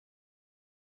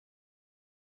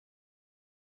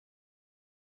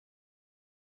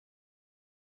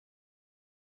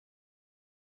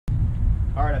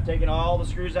I've taken all the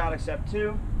screws out except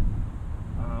two,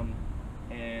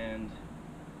 and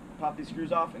pop these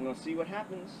screws off and we'll see what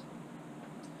happens.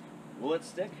 Will it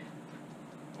stick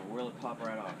or will it pop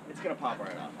right off? It's gonna pop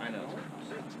right off, I know.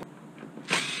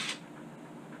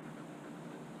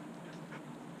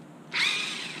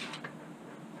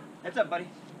 What's up, buddy?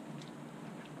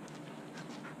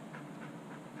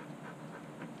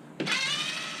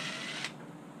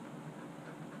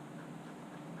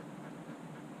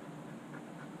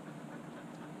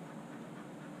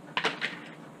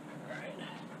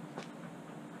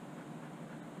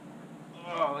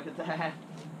 Oh, look at that.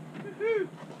 Woohoo!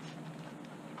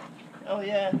 Hell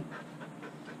yeah.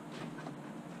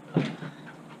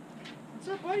 What's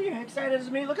up, buddy? You excited as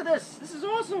me? Look at this. This is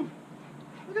awesome.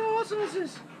 Look how awesome this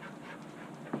is.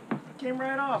 Came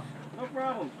right off. No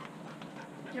problem.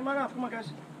 Came right off. Come on, guys.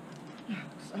 How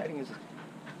exciting is it?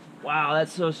 Wow,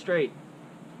 that's so straight.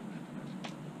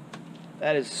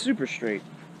 That is super straight.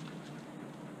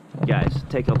 Guys,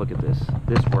 take a look at this.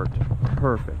 This worked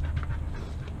perfect.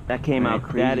 That came out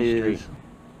crazy. That is straight.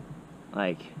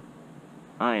 Like,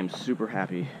 I am super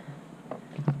happy.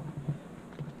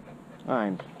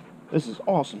 This is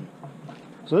awesome.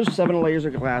 So there's 7 layers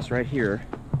of glass right here.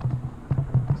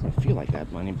 Doesn't feel like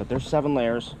that many, but there's 7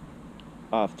 layers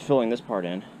filling this part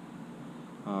in.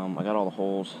 I got all the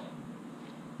holes,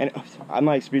 and I'm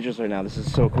like speechless right now. This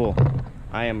is so cool.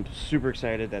 I am super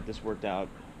excited that this worked out,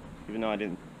 even though I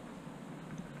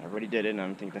already did it, and I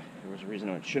don't think that there was a reason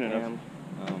it shouldn't have.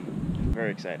 I'm very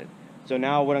excited. So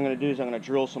now what I'm going to do is I'm going to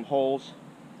drill some holes.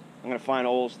 I'm going to find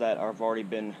holes that have already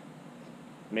been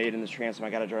made in this transom.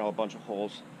 I got to drill a bunch of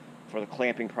holes for the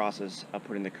clamping process of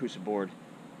putting the Coosa board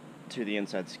to the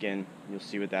inside skin. You'll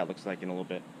see what that looks like in a little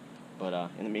bit.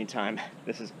 But in the meantime,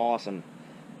 this is awesome.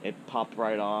 It popped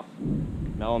right off.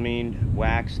 Melamine,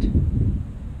 waxed,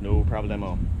 no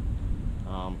problemo.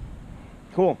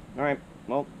 Cool. All right.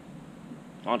 Well,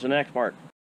 on to the next part.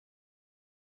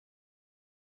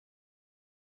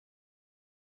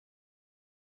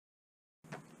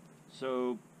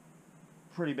 So,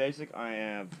 pretty basic. I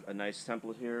have a nice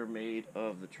template here made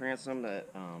of the transom that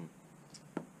I'm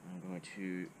going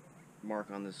to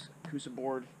mark on this Coosa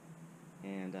board,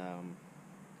 and I'm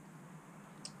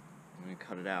going to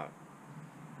cut it out.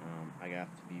 I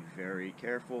have to be very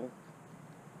careful.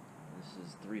 This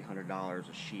is $300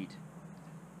 a sheet,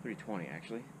 $320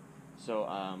 actually. So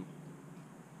I'm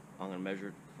going to measure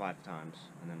it 5 times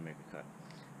and then make a cut.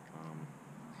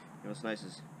 You know what's nice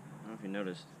is, I don't know if you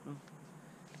noticed,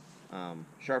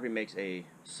 Sharpie makes a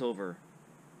silver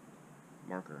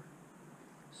marker,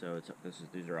 so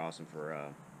these are awesome for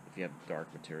if you have dark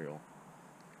material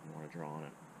and want to draw on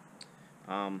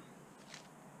it.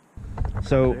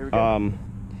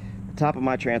 The top of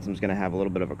my transom is going to have a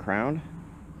little bit of a crown,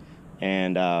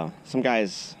 and some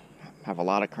guys have a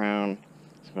lot of crown,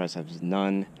 some guys have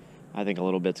none. I think a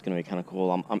little bit's going to be kind of cool.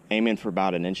 I'm aiming for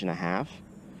about 1.5 inches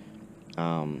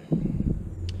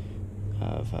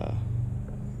of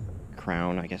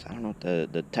crown, I guess. I don't know what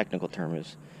the technical term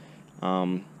is.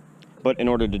 But in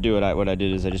order to do it, what I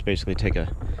did is I just basically take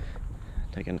a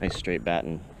nice straight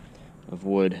batten of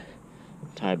wood,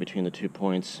 tie between the 2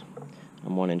 points.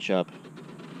 I'm 1 inch up.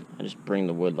 I just bring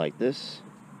the wood like this.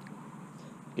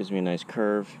 Gives me a nice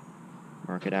curve.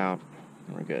 Mark it out,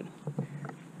 and we're good.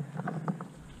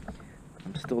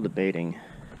 I'm still debating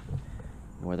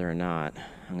whether or not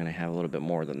I'm going to have a little bit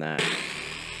more than that.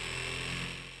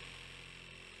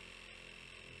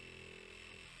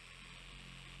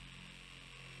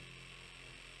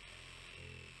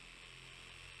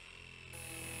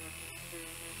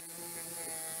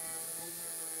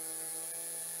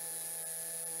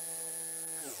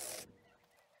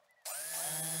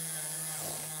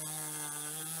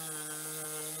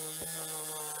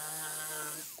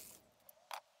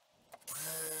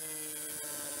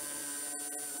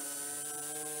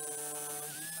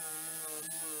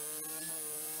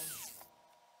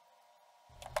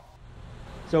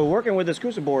 So working with this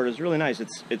Coosa board is really nice.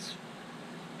 It's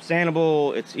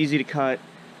sandable, it's easy to cut,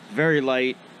 very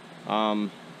light.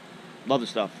 Love the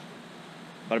stuff,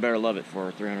 but I better love it for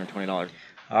 $320.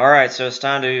 Alright, so it's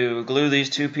time to glue these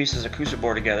 2 pieces of Coosa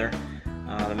board together.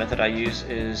 The method I use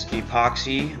is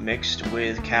epoxy mixed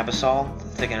with Cabasol to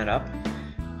thicken it up.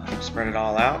 Spread it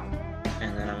all out,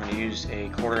 and then I'm going to use a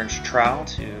 1/4 inch trowel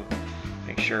to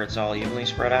make sure it's all evenly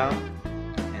spread out,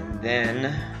 and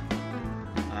then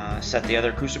set the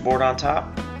other Coosa board on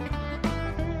top.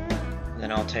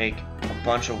 Then I'll take a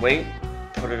bunch of weight,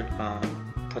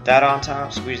 put that on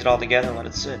top, squeeze it all together, and let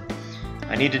it sit.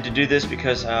 I needed to do this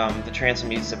because the transom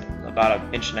needs about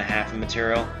 1.5 inches of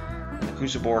material. And the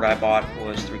Coosa board I bought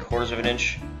was 3/4 of an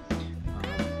inch.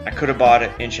 I could have bought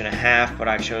an 1.5 inch, but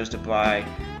I chose to buy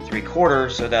 3/4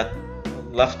 so that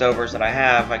leftovers that I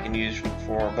have I can use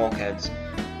for bulkheads.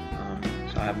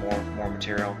 So I have more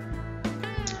material.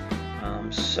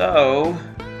 So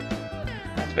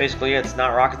that's basically it. It's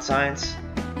not rocket science.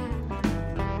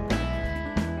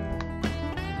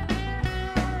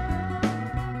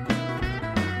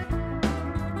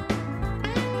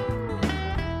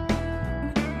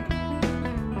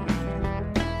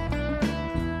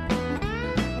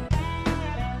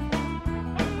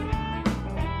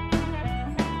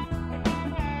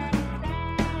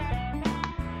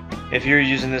 If you're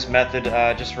using this method,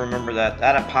 just remember that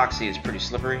epoxy is pretty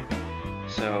slippery.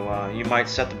 So you might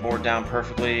set the board down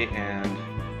perfectly and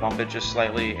bump it just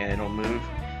slightly and it'll move.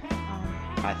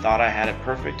 I thought I had it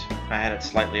perfect. I had it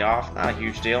slightly off, not a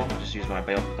huge deal. I just used my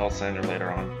belt sander later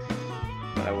on.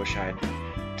 But I wish I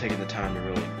had taken the time to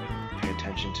really pay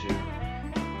attention to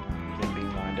them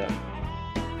being lined up.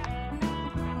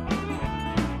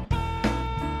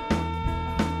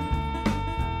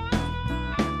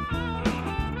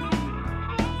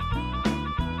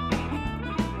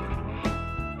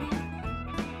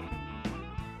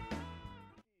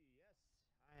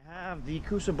 The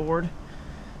Coosa board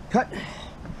cut,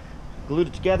 glued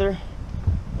it together,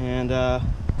 and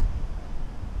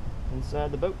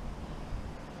inside the boat.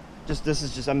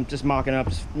 I'm just mocking up,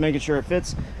 just making sure it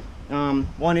fits.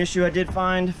 One issue I did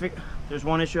find, there's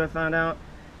one issue I found out.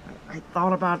 I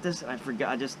thought about this and I forgot.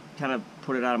 I just kind of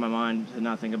put it out of my mind to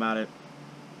not think about it.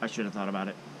 I should have thought about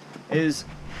it. Is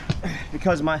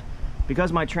because my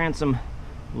transom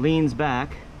leans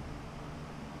back,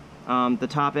 the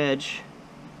top edge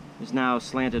is now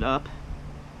slanted up.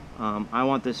 I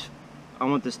want this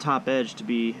top edge to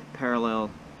be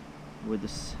parallel with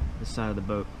this side of the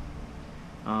boat,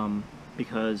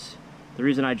 because the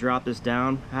reason I dropped this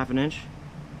down 1/2 inch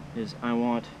is I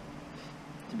want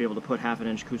to be able to put 1/2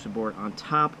 inch Coosa board on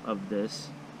top of this,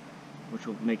 which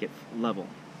will make it level.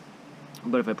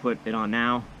 But if I put it on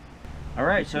now, all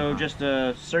right. So just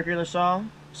a circular saw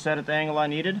set at the angle I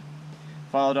needed,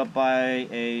 followed up by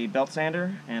a belt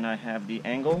sander, and I have the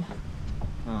angle.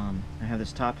 I have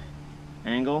this top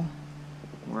angle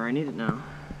where I need it now.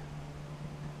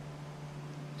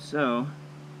 So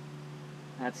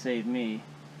that saved me.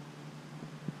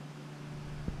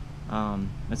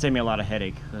 That saved me a lot of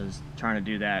headache, because trying to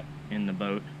do that in the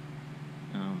boat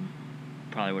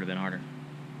probably would have been harder.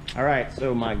 All right,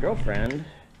 so my girlfriend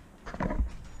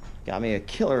got me a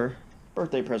killer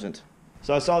birthday present.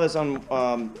 So I saw this on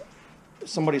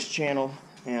somebody's channel,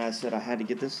 and I said I had to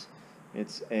get this.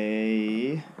 It's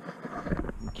a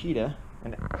Makita,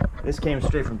 and this came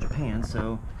straight from Japan,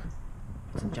 so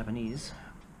it's in Japanese.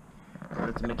 But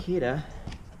it's a Makita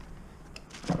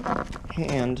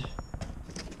hand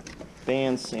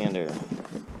band sander.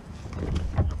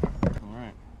 All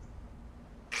right.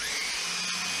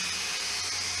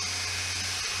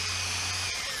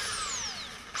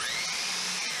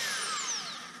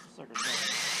 Sucker's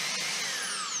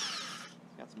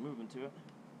got some movement to it.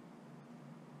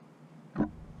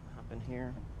 Hop in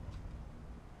here.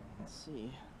 Let's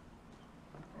see.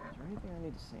 Is there anything I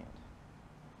need to sand?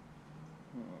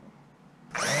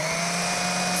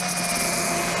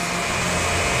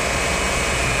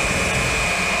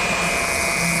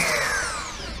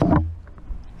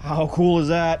 How cool is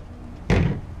that?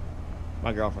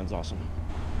 My girlfriend's awesome.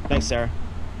 Thanks, Sarah.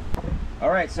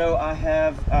 Alright, so I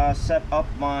have set up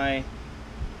my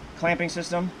clamping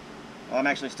system. Well, I'm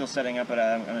actually still setting up, but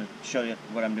I'm going to show you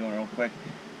what I'm doing real quick.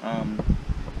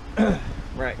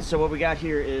 Right, so what we got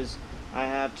here is I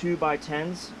have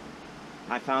 2x10s.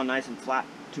 I found nice and flat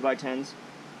 2x10s.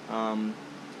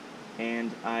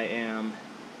 And I am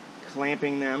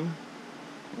clamping them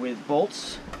with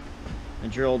bolts. I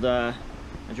drilled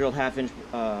 1/2 inch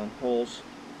holes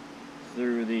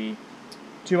through the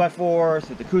 2x4,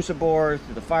 through the Coosa board,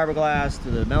 through the fiberglass,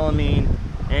 through the melamine,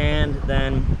 and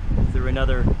then through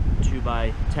another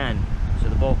 2x10. So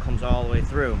the bolt comes all the way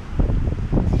through.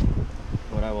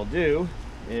 What I will do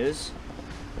is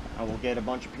I will get a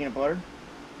bunch of peanut butter,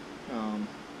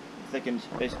 thickened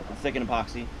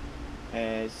epoxy,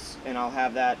 and I'll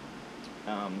have that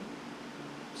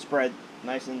spread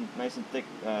nice and thick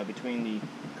between the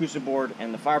Coosa board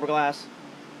and the fiberglass,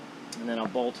 and then I'll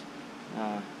bolt.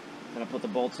 Then I'll put the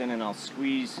bolts in and I'll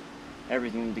squeeze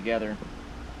everything together,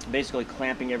 basically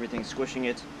clamping everything, squishing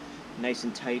it nice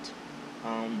and tight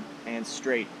and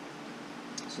straight,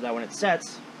 so that when it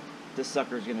sets, this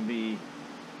sucker is going to be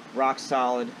rock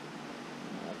solid.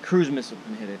 Cruise missile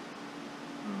can hit it,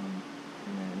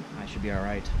 and then I should be all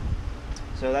right.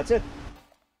 So that's it.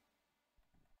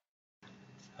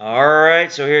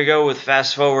 Alright, so here we go with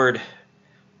fast forward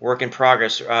work in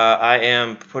progress. I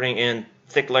am putting in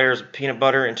thick layers of peanut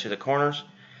butter into the corners.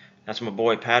 That's my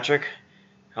boy Patrick.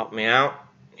 Helped me out.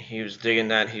 He was digging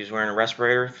that. He was wearing a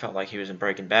respirator. Felt like he was in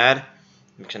Breaking Bad,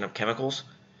 mixing up chemicals.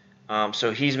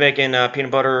 So he's making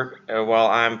peanut butter while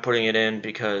I'm putting it in,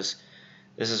 because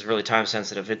this is really time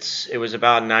sensitive. It was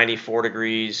about 94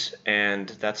 degrees, and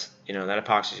that's, that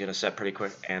epoxy is going to set pretty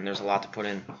quick, and there's a lot to put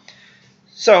in.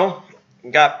 So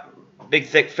got big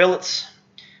thick fillets.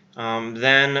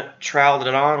 Then troweled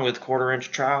it on with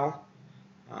 1/4-inch trowel.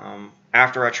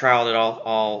 After I troweled it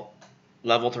all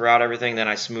level throughout everything, then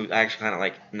I actually kind of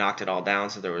like knocked it all down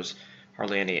so there was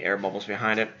hardly any air bubbles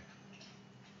behind it.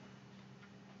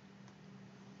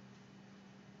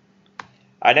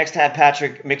 I next had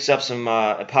Patrick mix up some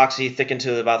epoxy thickened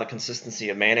to about the consistency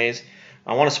of mayonnaise.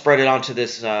 I want to spread it onto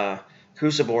this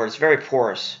Coosa board. It's very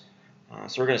porous,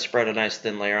 so we're going to spread a nice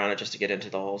thin layer on it just to get into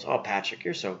the holes. Oh, Patrick,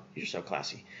 you're so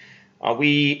classy.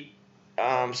 We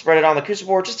spread it on the Coosa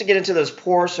board just to get into those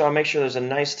pores, so I'll make sure there's a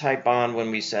nice tight bond when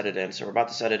we set it in. So we're about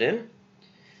to set it in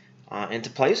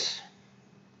into place.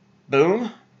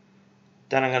 Boom.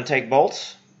 Then I'm going to take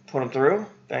bolts, put them through.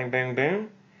 Bang, bang, boom.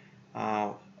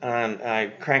 And I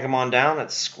crank them on down.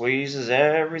 That squeezes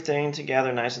everything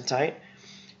together nice and tight.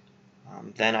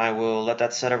 Then I will let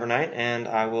that set overnight, and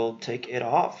I will take it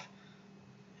off.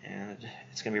 And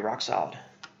it's going to be rock solid.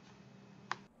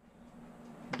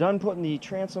 Done putting the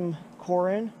transom core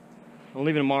in. I'll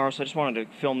leave it tomorrow, so I just wanted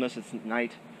to film this. It's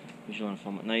night. Usually I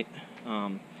film at night.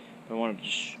 But I wanted to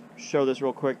just show this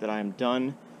real quick that I am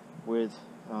done with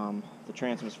the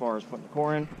transom as far as putting the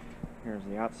core in. Here's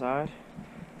the outside.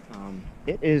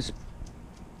 It is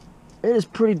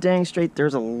pretty dang straight.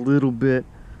 There's a little bit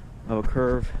of a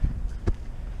curve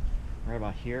right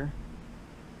about here.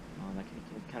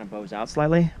 It kind of bows out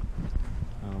slightly.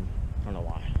 I don't know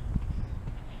why.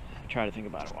 I try to think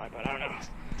about it why, but I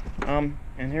don't know.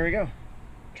 And here we go.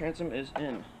 Transom is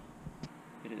in.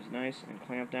 It is nice and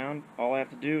clamped down. All I have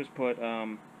to do is put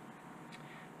I'm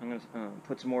gonna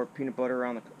put some more peanut butter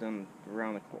around the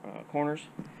corners.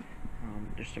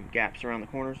 There's some gaps around the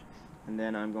corners, and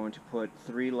then I'm going to put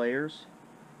 3 layers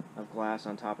of glass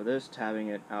on top of this, tabbing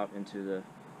it out into the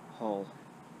hull,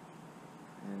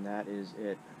 and that is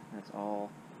it. That's all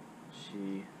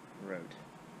she wrote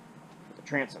for the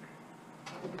transom.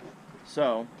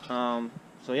 So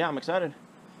yeah, I'm excited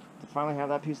to finally have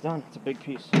that piece done. It's a big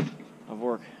piece of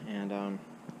work, and I'm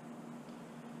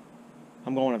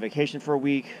going on vacation for a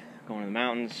week, going to the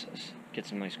mountains, get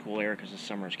some nice cool air because this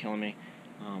summer is killing me.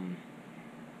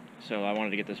 So I wanted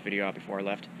to get this video out before I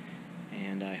left,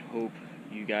 and I hope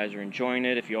you guys are enjoying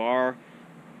it. If you are,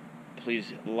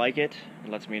 please like it.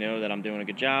 It lets me know that I'm doing a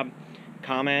good job.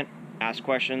 Comment, ask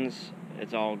questions.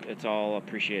 It's all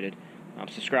appreciated.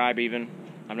 Subscribe even.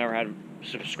 I've never had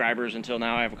subscribers until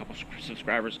now. I have a couple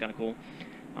subscribers. Kind of cool.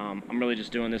 I'm really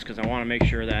just doing this because I want to make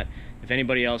sure that if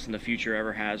anybody else in the future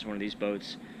ever has one of these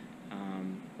boats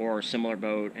or a similar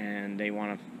boat and they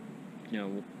want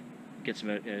to, get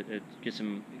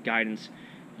some guidance,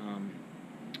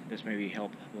 this maybe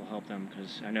will help them,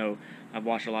 because I know I've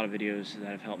watched a lot of videos that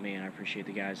have helped me, and I appreciate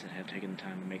the guys that have taken the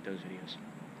time to make those videos.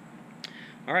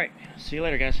 Alright, see you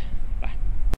later, guys.